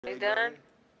He's done?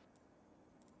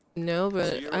 No,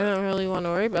 but I don't really want to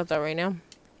worry about that right now.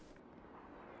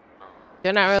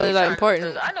 They're not really that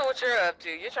important. I know what you're up to.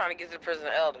 You're trying to get to the prison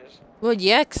of elders. Well,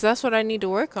 yeah, 'cause that's what I need to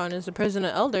work on is the prison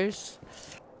of elders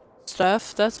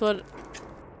stuff. That's what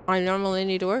I normally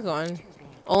need to work on.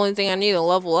 Only thing I need to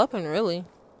level up in, really.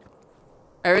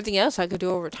 Everything else I could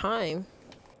do over time.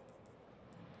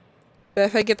 But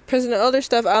if I get the prison of elder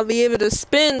stuff, I'll be able to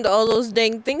spend all those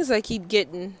dang things I keep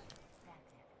getting.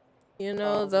 You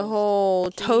know, the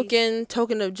whole token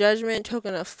of judgment,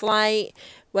 token of flight.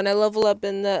 When I level up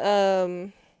in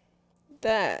the,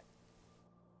 that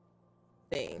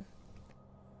thing.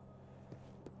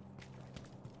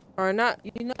 Or not,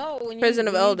 you know, when prison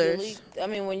of elders.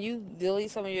 When you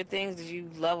delete some of your things, did you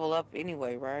level up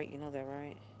anyway, right? You know that,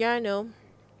 right? Yeah, I know.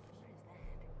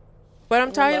 But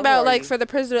I'm talking about, like, for the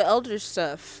prison of elders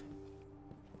stuff.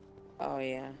 Oh,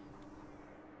 yeah.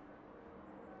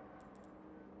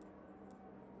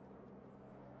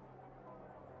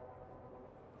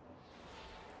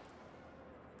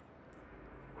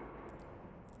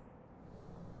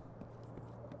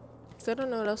 I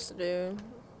don't know what else to do.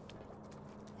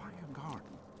 Why a garden?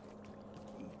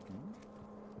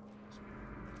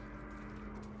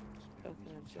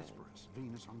 Hesperus,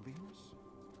 Venus on Venus?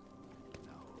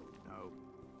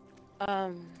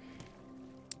 No.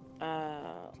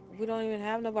 We don't even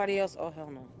have nobody else. Oh, hell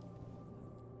no.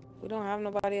 We don't have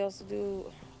nobody else to do.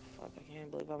 Oh, fuck, I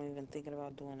can't believe I'm even thinking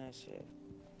about doing that shit.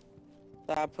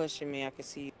 Stop pushing me. I can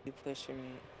see you pushing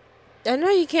me. I know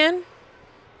you can.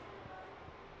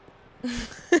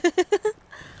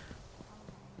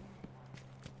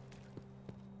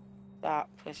 Stop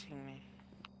pushing me.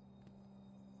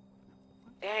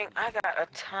 Dang, I got a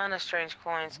ton of strange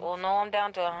coins. Well, no, I'm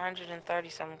down to 130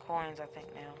 some coins, I think,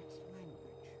 now.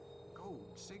 Code,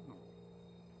 signal.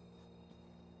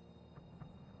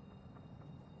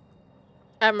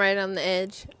 I'm right on the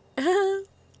edge.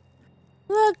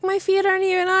 Look, my feet aren't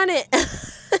even on it.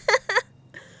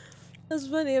 That's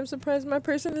funny. I'm surprised my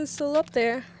person is still up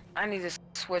there. I need to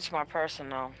switch my person,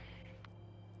 though.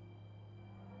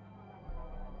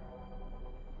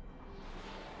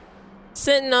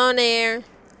 Sitting on air.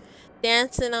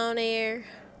 Dancing on air.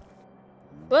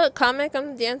 Look, comic,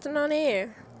 I'm dancing on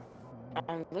air.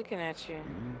 I'm looking at you.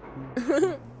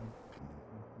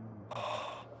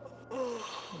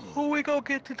 Oh, we gonna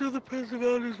get to do the prison of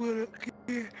elders with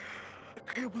it.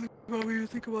 I can't believe I'm even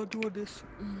thinking about doing this.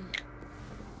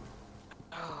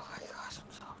 Oh my gosh,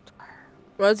 I'm so tired.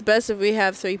 Well, it's best if we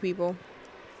have 3 people.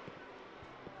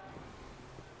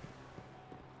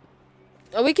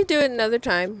 Oh, we could do it another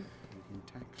time.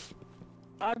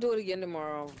 I'll do it again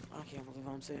tomorrow. I can't believe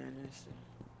I'm saying this.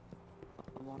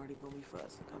 I'm already gonna be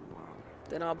fussing tomorrow.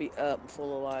 Then I'll be up,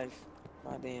 full of life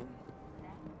by then.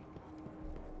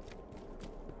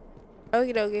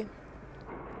 Okie dokie.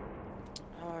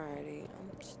 Alrighty.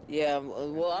 Yeah,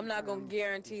 well, I'm not gonna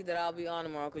guarantee that I'll be on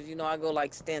tomorrow because you know I go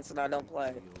like stints and I don't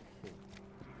play.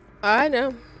 I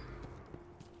know.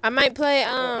 I might play,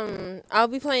 I'll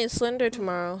be playing Slender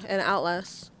tomorrow and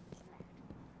Outlast.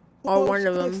 Or one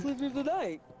of them. Slender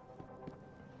tonight.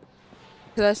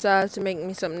 Because I still have to make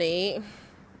me something to eat.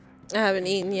 I haven't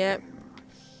eaten yet.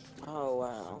 Oh,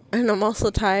 wow. And I'm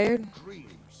also tired.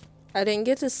 I didn't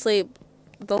get to sleep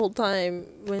the whole time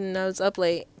when I was up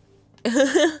late.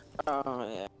 Oh,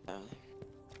 yeah.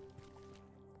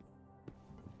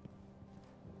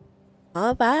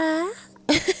 Oh, bye.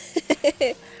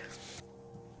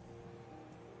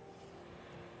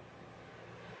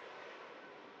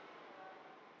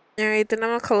 Alright, then I'm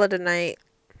gonna call it a night.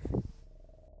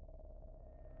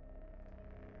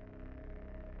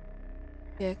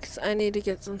 Yeah, because I need to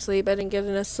get some sleep. I didn't get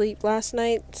enough sleep last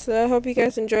night, so I hope you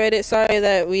guys enjoyed it. Sorry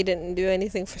that we didn't do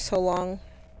anything for so long.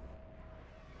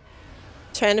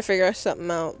 Trying to figure something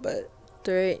out, but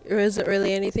there isn't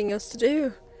really anything else to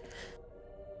do.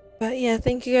 But yeah,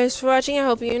 thank you guys for watching. I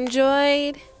hope you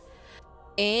enjoyed.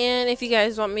 And if you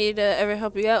guys want me to ever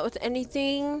help you out with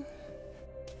anything,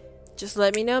 just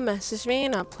let me know, message me,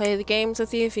 and I'll play the games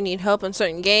with you if you need help on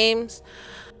certain games.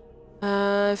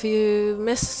 If you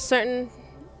miss a certain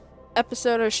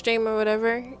episode or stream or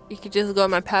whatever, you could just go to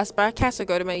my past broadcasts or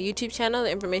go to my YouTube channel.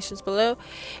 The information's below.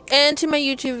 And to my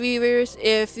YouTube viewers,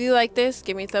 if you like this,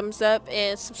 give me a thumbs up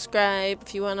and subscribe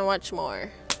if you want to watch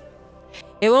more.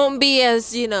 It won't be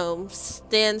as, you know,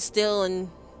 stand still and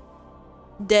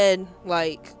dead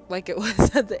like it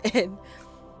was at the end.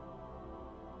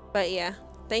 But yeah.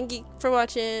 Thank you for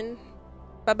watching.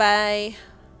 Bye-bye.